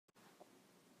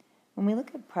When we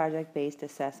look at project-based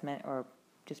assessment or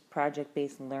just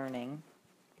project-based learning,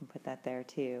 you can put that there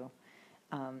too,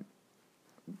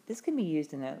 this can be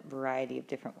used in a variety of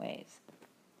different ways.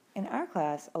 In our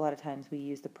class, a lot of times we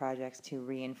use the projects to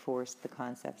reinforce the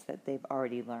concepts that they've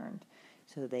already learned.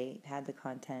 So they had the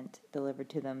content delivered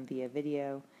to them via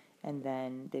video, and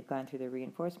then they've gone through the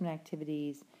reinforcement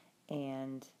activities,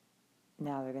 and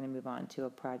now they're going to move on to a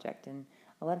project. And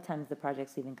a lot of times the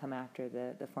projects even come after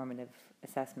the formative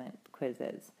assessment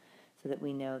quizzes, so that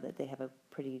we know that they have a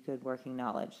pretty good working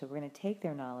knowledge. So we're going to take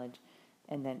their knowledge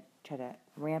and then try to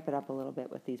ramp it up a little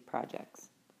bit with these projects.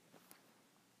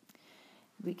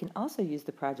 We can also use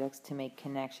the projects to make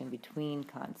connection between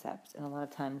concepts, and a lot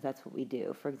of times that's what we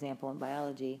do. For example, in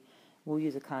biology, we'll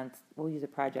use a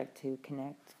project to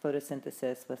connect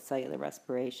photosynthesis with cellular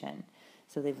respiration.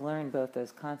 So they've learned both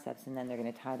those concepts, and then they're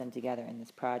going to tie them together in this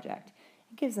project.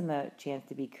 It gives them a chance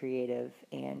to be creative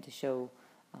and to show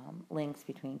links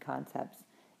between concepts,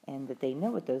 and that they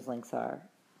know what those links are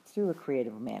through a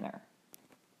creative manner.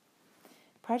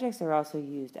 Projects are also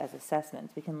used as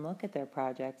assessments. We can look at their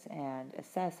projects and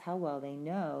assess how well they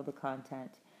know the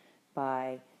content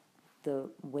by the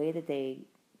way that they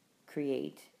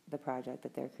create the project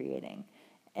that they're creating.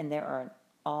 And there are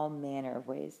all manner of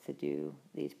ways to do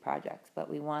these projects, but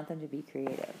we want them to be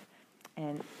creative.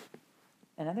 And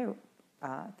another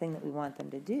thing that we want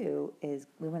them to do is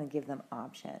we want to give them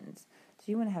options. So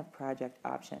you want to have project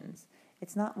options.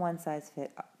 It's not one size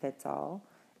fits all,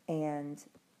 and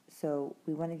so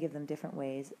we want to give them different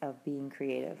ways of being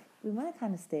creative. We want to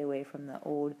kind of stay away from the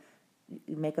old,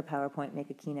 make a PowerPoint, make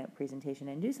a keynote presentation,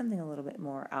 and do something a little bit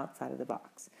more outside of the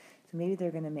box. So maybe they're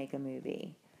going to make a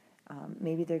movie.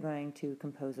 Maybe they're going to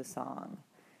compose a song.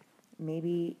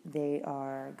 Maybe they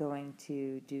are going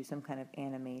to do some kind of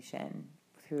animation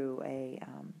through a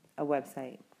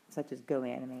website, such as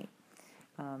GoAnimate.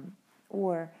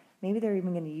 Or maybe they're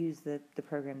even going to use the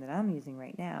program that I'm using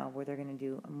right now, where they're going to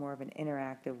do more of an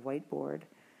interactive whiteboard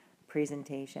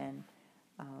presentation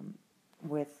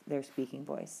with their speaking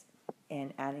voice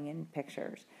and adding in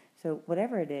pictures. So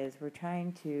whatever it is, we're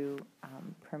trying to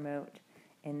promote,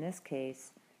 in this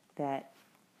case, that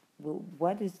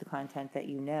what is the content that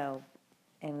you know,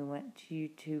 and we want you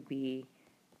to be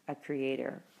a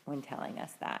creator when telling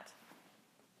us that.